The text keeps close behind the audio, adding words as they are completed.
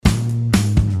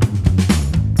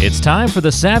It's time for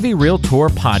the Savvy Realtor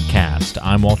Podcast.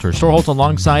 I'm Walter Storholt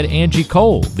alongside Angie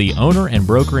Cole, the owner and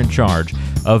broker in charge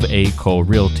of A. Cole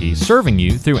Realty, serving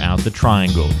you throughout the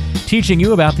Triangle, teaching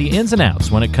you about the ins and outs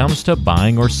when it comes to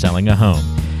buying or selling a home.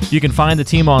 You can find the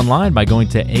team online by going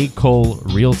to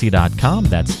acolerealty.com.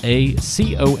 That's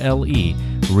A-C-O-L-E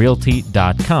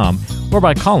realty.com, or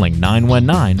by calling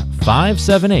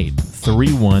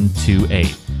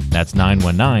 919-578-3128. That's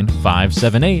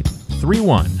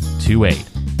 919-578-3128.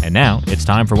 And now it's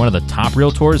time for one of the top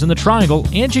realtors in the Triangle,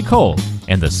 Angie Cole,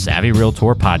 and the Savvy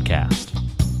Realtor Podcast.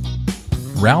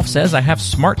 Ralph says, I have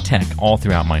smart tech all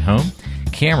throughout my home,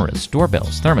 cameras,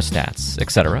 doorbells, thermostats,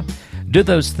 etc. Do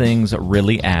those things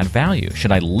really add value?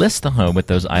 Should I list the home with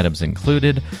those items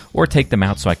included or take them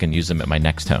out so I can use them at my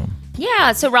next home?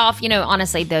 Yeah, so Ralph,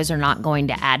 honestly, those are not going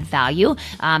to add value,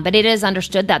 but it is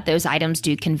understood that those items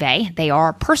do convey. They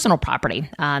are personal property.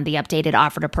 The updated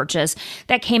offer to purchase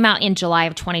that came out in July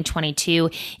of 2022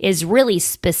 is really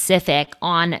specific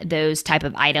on those type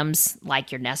of items like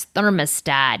your Nest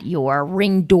thermostat, your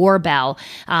Ring doorbell.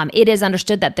 It is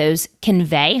understood that those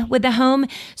convey with the home.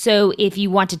 So if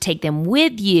you want to take them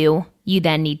with you, you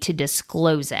then need to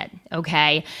disclose it,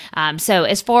 okay? So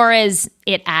as far as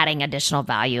it adding additional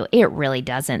value, it really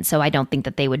doesn't. So I don't think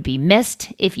that they would be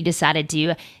missed if you decided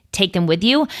to take them with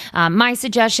you. My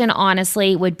suggestion,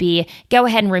 honestly, would be go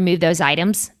ahead and remove those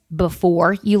items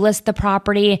before you list the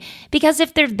property, because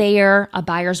if they're there, a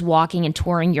buyer's walking and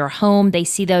touring your home, they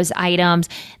see those items,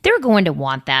 they're going to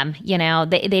want them.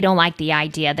 They don't like the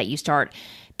idea that you start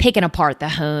picking apart the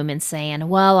home and saying,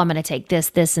 well, I'm going to take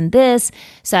this, this, and this.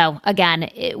 So again,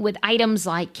 with items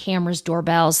like cameras,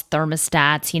 doorbells,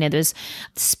 thermostats, those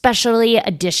specialty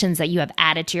additions that you have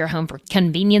added to your home for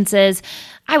conveniences,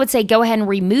 I would say go ahead and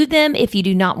remove them if you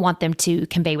do not want them to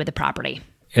convey with the property.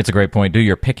 It's a great point. Do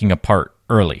your picking apart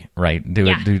early, right? Do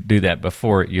that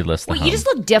before you list the home. You just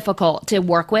look difficult to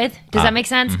work with. Does that make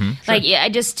sense? Mm-hmm, sure.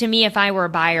 To me, if I were a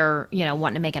buyer,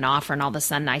 wanting to make an offer and all of a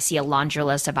sudden I see a laundry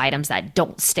list of items that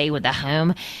don't stay with the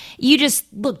home, you just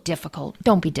look difficult.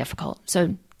 Don't be difficult.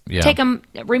 So take them,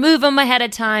 remove them ahead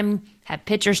of time, have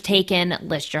pictures taken,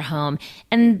 list your home,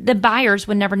 and the buyers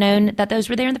would never known that those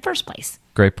were there in the first place.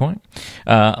 Great point.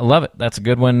 I love it. That's a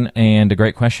good one and a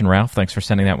great question, Ralph. Thanks for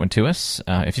sending that one to us.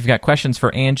 If you've got questions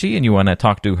for Angie and you want to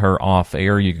talk to her off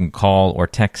air, you can call or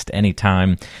text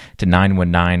anytime to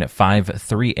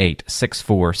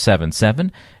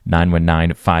 919-538-6477,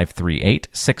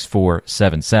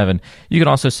 919-538-6477. You can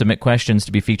also submit questions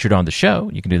to be featured on the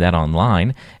show. You can do that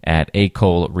online at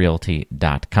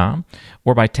acolerealty.com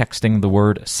or by texting the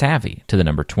word SAVVY to the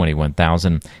number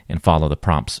 21000 and follow the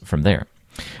prompts from there.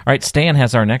 All right, Stan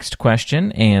has our next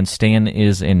question, and Stan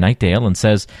is in Knightdale and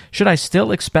says, should I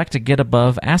still expect to get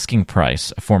above asking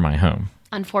price for my home?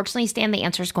 Unfortunately, Stan, the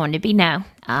answer is going to be no.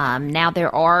 Now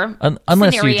there are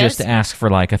unless scenarios. You just ask for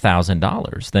like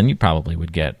 $1,000, then you probably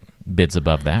would get bids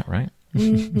above that, right?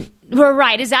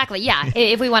 Right, exactly. Yeah.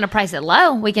 If we want to price it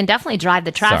low, we can definitely drive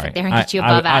the traffic there and get you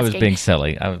above asking. I was being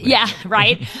silly. Yeah,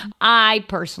 right. I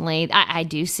personally, I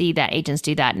do see that agents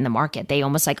do that in the market. They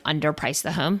almost like underprice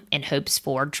the home in hopes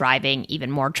for driving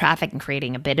even more traffic and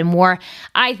creating a bid and more.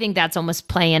 I think that's almost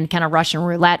playing kind of Russian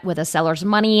roulette with a seller's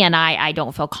money, and I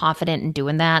don't feel confident in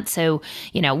doing that. So,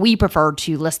 we prefer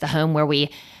to list the home where we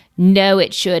know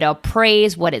it should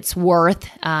appraise what it's worth,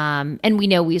 and we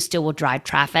know we still will drive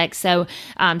traffic. So,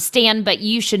 Stan, but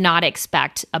you should not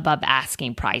expect above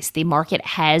asking price. The market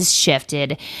has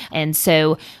shifted, and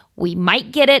so we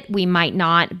might get it, we might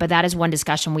not, but that is one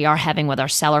discussion we are having with our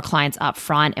seller clients up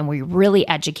front, and we're really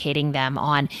educating them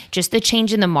on just the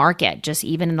change in the market, just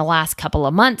even in the last couple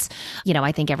of months.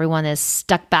 I think everyone is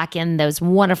stuck back in those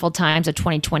wonderful times of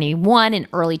 2021 and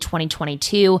early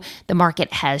 2022. The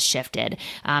market has shifted.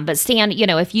 But Stan,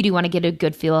 if you do want to get a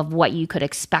good feel of what you could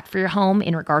expect for your home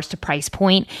in regards to price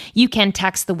point, you can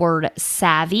text the word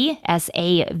SAVVY,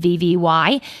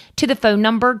 SAVVY, to the phone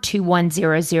number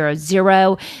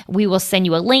 21000. We will send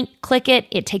you a link, click it,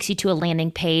 it takes you to a landing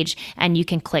page, and you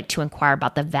can click to inquire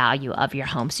about the value of your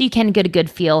home. So you can get a good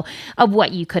feel of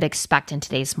what you could expect in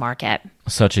today's market.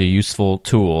 Such a useful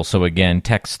tool. So again,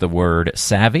 text the word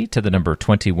SAVVY to the number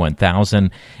 21000,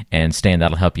 and Stan,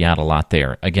 that'll help you out a lot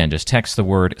there. Again, just text the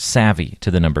word SAVVY to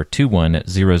the number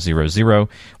 21000.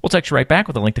 We'll text you right back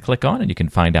with a link to click on, and you can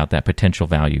find out that potential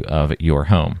value of your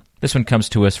home. This one comes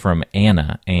to us from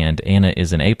Anna, and Anna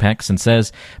is in Apex and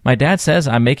says, my dad says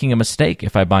I'm making a mistake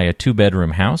if I buy a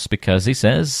 2-bedroom house because he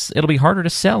says it'll be harder to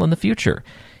sell in the future.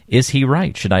 Is he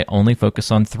right? Should I only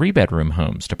focus on 3-bedroom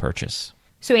homes to purchase?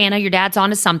 So, Anna, your dad's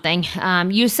onto something.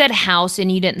 You said house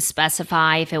and you didn't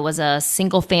specify if it was a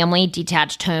single family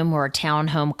detached home or a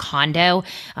townhome condo.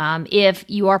 If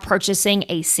you are purchasing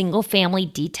a single family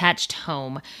detached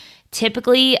home,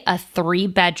 typically a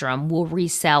 3-bedroom will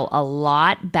resell a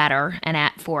lot better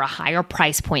and for a higher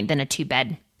price point than a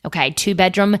 2-bed. Okay,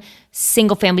 2-bedroom,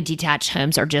 single-family detached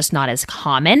homes are just not as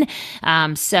common.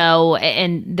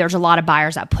 And there's a lot of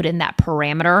buyers that put in that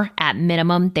parameter. At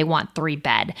minimum, they want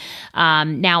 3-bed.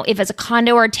 Now, if it's a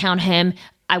condo or a townhome,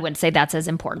 I wouldn't say that's as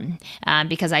important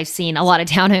because I've seen a lot of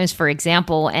townhomes, for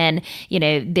example, and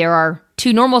there are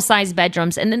 2 normal-sized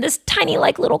bedrooms and then this tiny,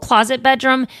 little closet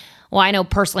bedroom. Well, I know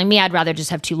personally, me, I'd rather just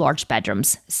have 2 large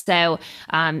bedrooms. So,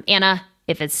 Anna,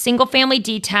 if it's single family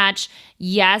detached,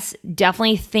 yes,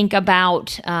 definitely think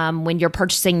about when you're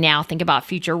purchasing now, think about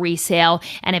future resale.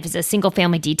 And if it's a single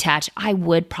family detached, I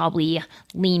would probably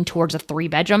lean towards a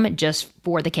 3-bedroom just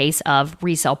for the case of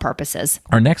resale purposes.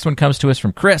 Our next one comes to us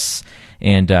from Chris.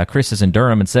 And Chris is in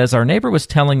Durham and says, our neighbor was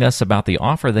telling us about the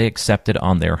offer they accepted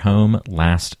on their home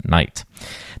last night.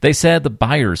 They said the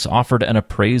buyers offered an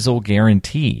appraisal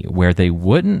guarantee where they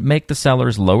wouldn't make the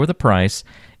sellers lower the price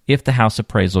if the house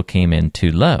appraisal came in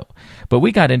too low. But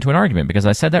we got into an argument because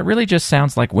I said that really just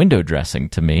sounds like window dressing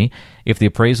to me. If the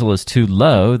appraisal is too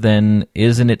low, then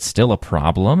isn't it still a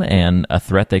problem and a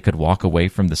threat they could walk away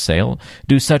from the sale?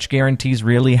 Do such guarantees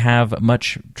really have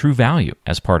much true value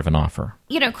as part of an offer?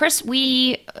 Chris,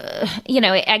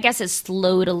 I guess it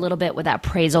slowed a little bit with that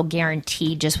appraisal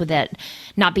guarantee, just with it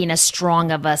not being as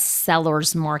strong of a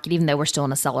seller's market, even though we're still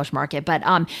in a seller's market. But,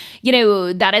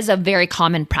 that is a very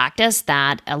common practice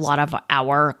that a lot of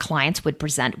our clients would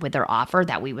present with their offer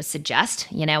that we would suggest,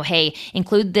 hey,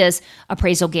 include this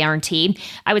appraisal guarantee.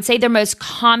 I would say they're most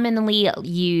commonly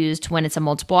used when it's a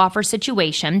multiple offer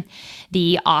situation.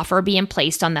 The offer being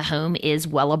placed on the home is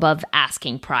well above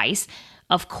asking price.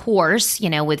 Of course,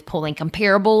 with pulling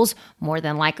comparables, more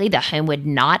than likely the home would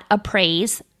not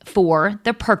appraise for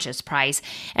the purchase price.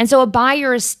 And so a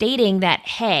buyer is stating that,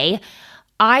 hey,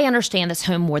 I understand this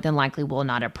home more than likely will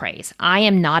not appraise. I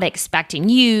am not expecting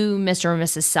you, Mr. or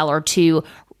Mrs. Seller, to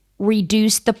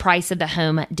reduce the price of the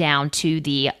home down to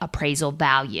the appraisal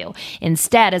value.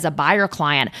 Instead, as a buyer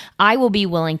client, I will be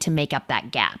willing to make up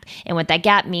that gap. And what that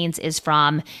gap means is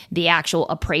from the actual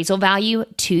appraisal value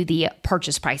to the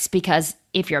purchase price, because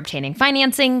if you're obtaining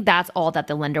financing, that's all that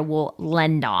the lender will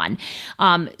lend on.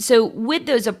 So with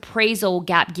those appraisal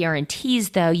gap guarantees,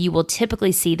 though, you will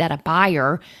typically see that a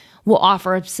buyer will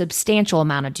offer a substantial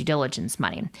amount of due diligence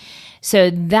money. So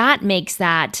that makes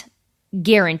that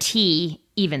guarantee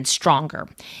even stronger.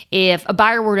 If a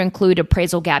buyer were to include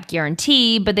appraisal gap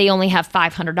guarantee, but they only have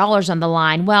 $500 on the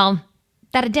line, well,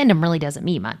 that addendum really doesn't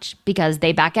mean much because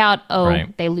they back out,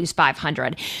 right. They lose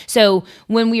 $500. So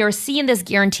when we are seeing this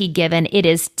guarantee given, it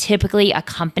is typically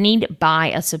accompanied by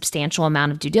a substantial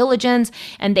amount of due diligence,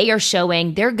 and they are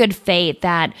showing their good faith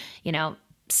that,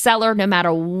 seller, no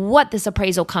matter what this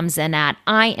appraisal comes in at,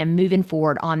 I am moving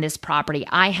forward on this property.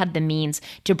 I had the means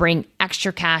to bring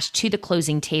extra cash to the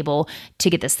closing table to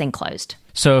get this thing closed.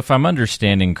 So if I'm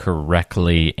understanding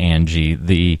correctly, Angie,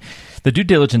 the due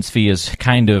diligence fee is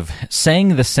kind of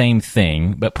saying the same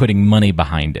thing, but putting money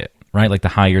behind it, right? Like the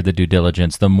higher the due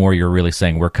diligence, the more you're really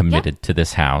saying we're committed to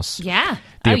this house. Yeah.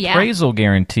 The appraisal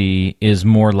guarantee is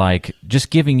more like just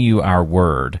giving you our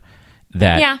word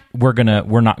that we're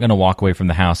not gonna walk away from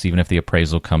the house even if the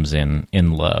appraisal comes in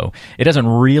low. It doesn't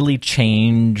really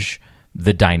change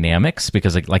the dynamics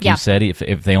because, like you said,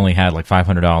 if they only had like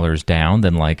 $500 down,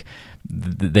 then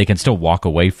they can still walk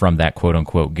away from that quote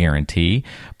unquote guarantee.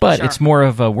 But it's more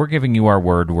of we're giving you our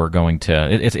word. We're going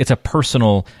to. It's a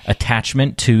personal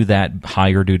attachment to that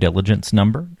higher due diligence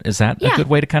number. Is that a good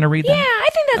way to kind of read that? Yeah, I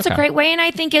think that's a great way, and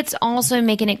I think it's also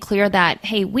making it clear that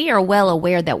hey, we are well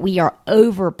aware that we are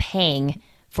overpaying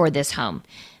for this home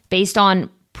based on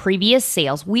previous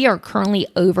sales. We are currently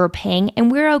overpaying,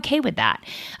 and we're okay with that.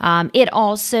 It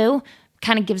also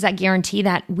kind of gives that guarantee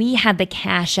that we had the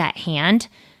cash at hand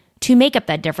to make up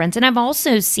that difference. And I've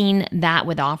also seen that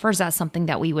with offers. That's something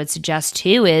that we would suggest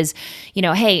too is,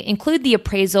 hey, include the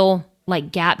appraisal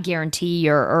like gap guarantee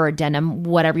or addendum,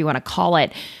 whatever you want to call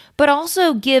it, but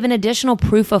also give an additional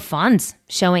proof of funds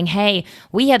showing, hey,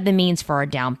 we have the means for our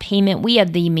down payment. We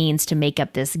have the means to make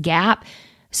up this gap.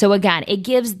 So again, it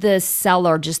gives the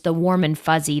seller just the warm and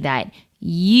fuzzy that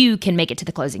you can make it to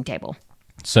the closing table.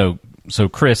 So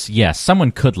Chris, yes,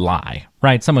 someone could lie,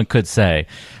 right? Someone could say,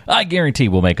 I guarantee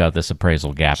we'll make up this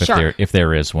appraisal gap if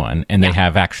there is one, and they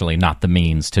have actually not the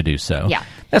means to do so. Yeah.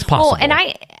 That's possible.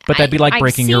 Well, but that'd be like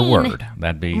breaking your word.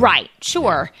 That'd be right,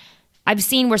 sure. I've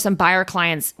seen where some buyer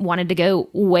clients wanted to go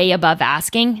way above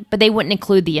asking, but they wouldn't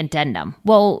include the addendum.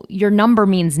 Well, your number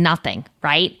means nothing,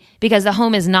 right? Because the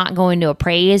home is not going to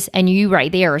appraise, and you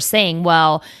right there are saying,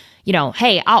 well,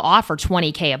 hey, I'll offer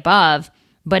 20K above,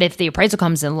 but if the appraisal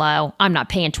comes in low, I'm not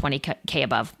paying 20K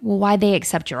above. Well, why'd they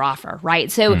accept your offer,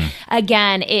 right? So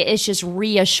again, it's just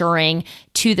reassuring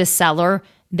to the seller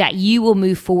that you will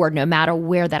move forward no matter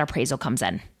where that appraisal comes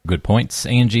in. Good points,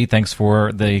 Angie. Thanks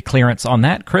for the clearance on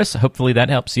that. Chris, hopefully that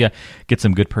helps you get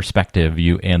some good perspective,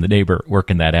 you and the neighbor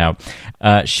working that out.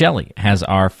 Shelley has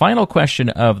our final question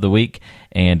of the week,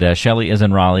 and Shelley is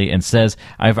in Raleigh and says,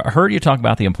 I've heard you talk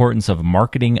about the importance of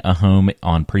marketing a home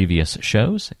on previous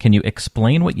shows. Can you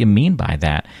explain what you mean by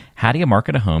that? How do you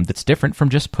market a home that's different from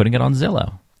just putting it on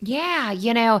Zillow? Yeah,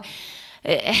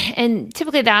 and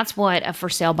typically that's what a for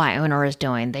sale by owner is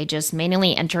doing. They just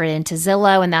manually enter it into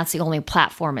Zillow, and that's the only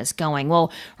platform it's going.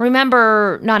 Well,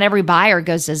 remember, not every buyer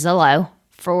goes to Zillow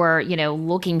for,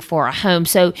 looking for a home.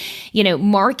 So,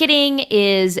 marketing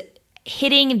is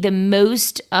hitting the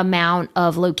most amount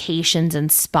of locations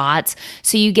and spots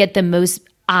so you get the most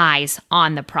eyes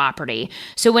on the property.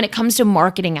 So when it comes to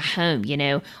marketing a home,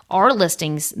 our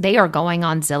listings, they are going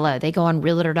on Zillow, they go on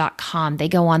realtor.com, they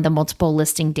go on the multiple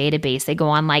listing database, they go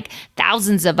on like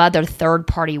thousands of other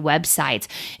third-party websites.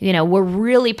 We're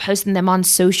really posting them on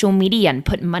social media and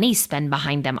putting money spent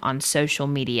behind them on social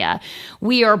media.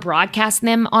 We are broadcasting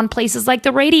them on places like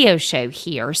the radio show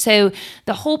here. So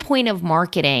the whole point of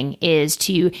marketing is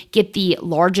to get the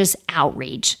largest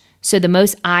outreach. So the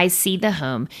most eyes see the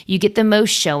home, you get the most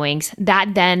showings,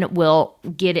 that then will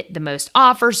get it the most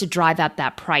offers to drive up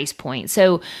that price point.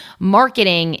 So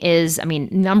marketing is,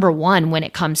 number one when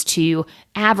it comes to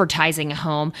advertising a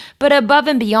home, but above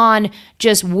and beyond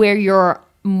just where you're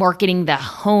marketing the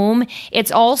home,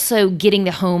 it's also getting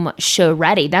the home show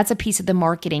ready. That's a piece of the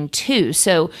marketing too.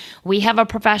 So we have a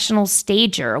professional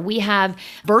stager, we have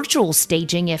virtual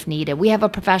staging if needed, we have a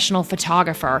professional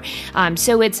photographer.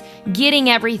 So it's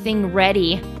getting everything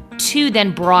ready to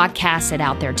then broadcast it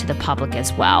out there to the public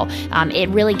as well. It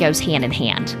really goes hand in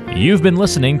hand. You've been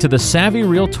listening to the Savvy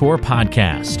Realtor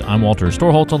podcast. I'm Walter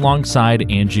Storholt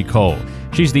alongside Angie Cole.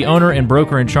 She's the owner and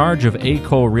broker in charge of A.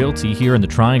 Cole Realty here in the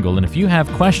Triangle. And if you have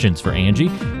questions for Angie,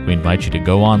 we invite you to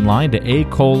go online to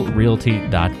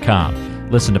acolerealty.com.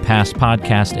 Listen to past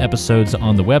podcast episodes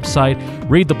on the website,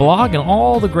 read the blog, and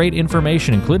all the great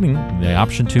information, including the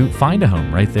option to find a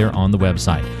home right there on the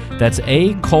website. That's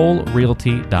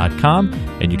acolerealty.com.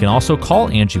 And you can also call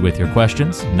Angie with your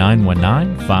questions,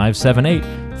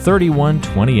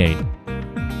 919-578-3128.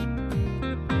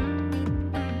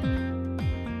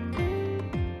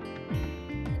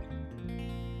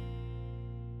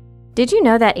 Did you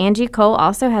know that Angie Cole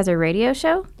also has a radio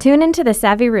show? Tune into The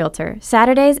Savvy Realtor,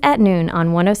 Saturdays at noon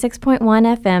on 106.1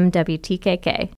 FM WTKK.